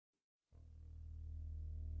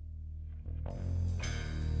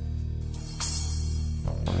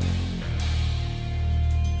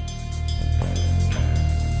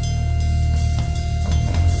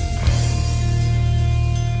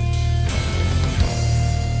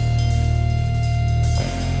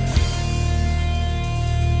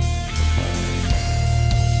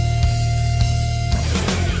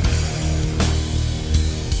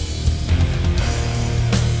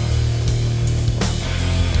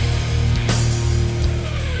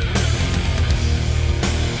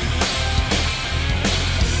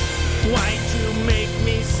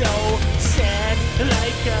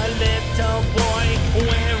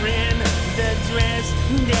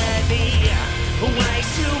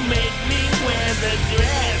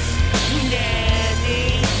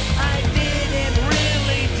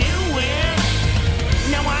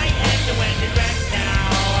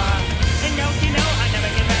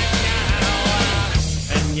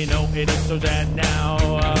you know it is so sad now.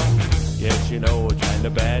 Yes, you know it's kinda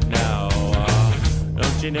bad now.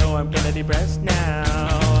 Don't you know I'm kinda depressed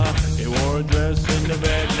now? He wore a dress in the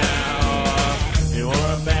bed now. He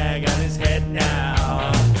wore a bag on his head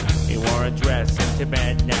now. He wore a dress into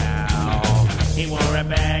bed now. He wore a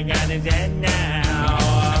bag on his head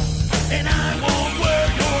now. And I won't wear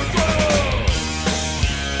your dress.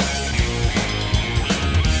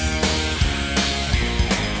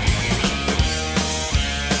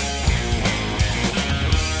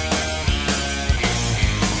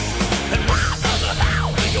 And what the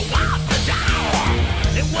hell do you want to do?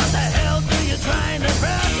 And what the hell do you trying to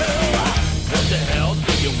do? What the hell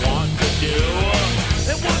do you want to do?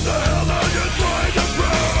 And what the hell are you trying to do?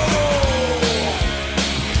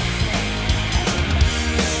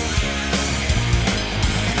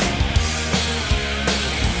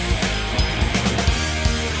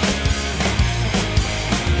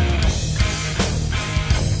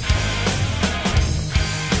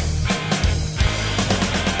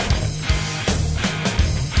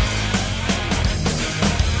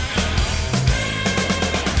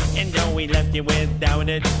 We left you without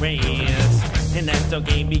a trace, and that's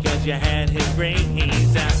okay because you had his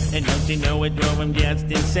grace. And don't you know it drove him just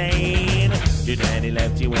insane? Your daddy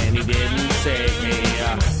left you when he didn't say,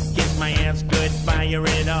 kiss my ass, good, fire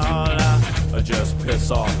it all, or just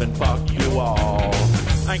piss off and fuck you all.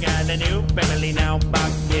 I got a new family now,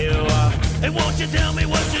 fuck you. And won't you tell me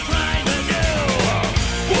what you're trying to do?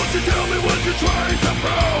 Won't you tell me what you're trying to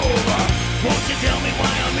prove? Won't you tell me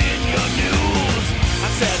why I'm in your news? I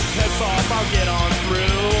said piss off, I'll get on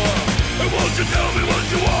through. And won't you tell me what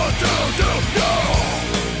you want to do?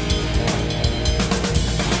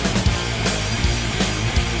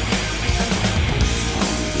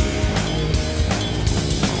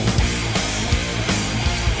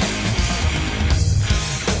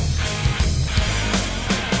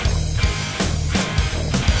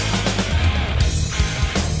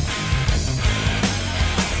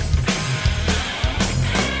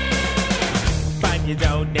 Years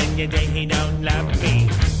old and you say he don't love me.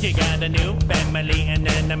 You got a new family and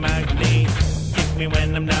then I'm ugly. Kiss me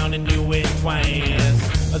when I'm down and do it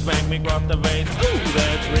twice. Or smack me across the face, ooh,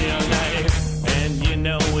 that's real nice. And you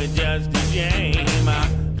know it's just a shame,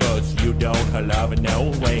 cause you don't love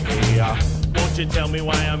no way. Won't you tell me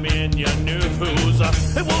why I'm in your news?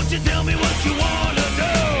 And won't you tell me what you want?